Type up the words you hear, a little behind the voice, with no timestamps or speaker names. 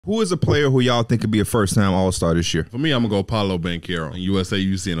Who is a player who y'all think could be a first-time All-Star this year? For me, I'm going to go Paolo Banchero. In USA,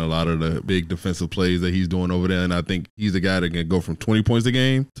 you've seen a lot of the big defensive plays that he's doing over there, and I think he's the guy that can go from 20 points a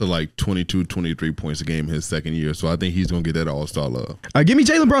game to like 22, 23 points a game his second year. So I think he's going to get that All-Star love. Give me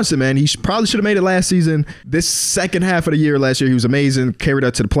Jalen Brunson, man. He probably should have made it last season. This second half of the year last year, he was amazing, carried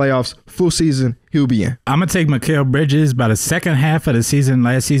us to the playoffs. Full season, he'll be in. I'm going to take Mikal Bridges. By the second half of the season,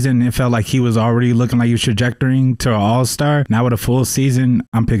 last season, it felt like he was already looking like he was trajectoring to an All-Star. Now with a full season,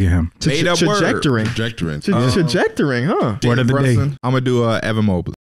 I'm picking him. Trajectoring, huh? Word of the day. I'm going to do Evan Mobley.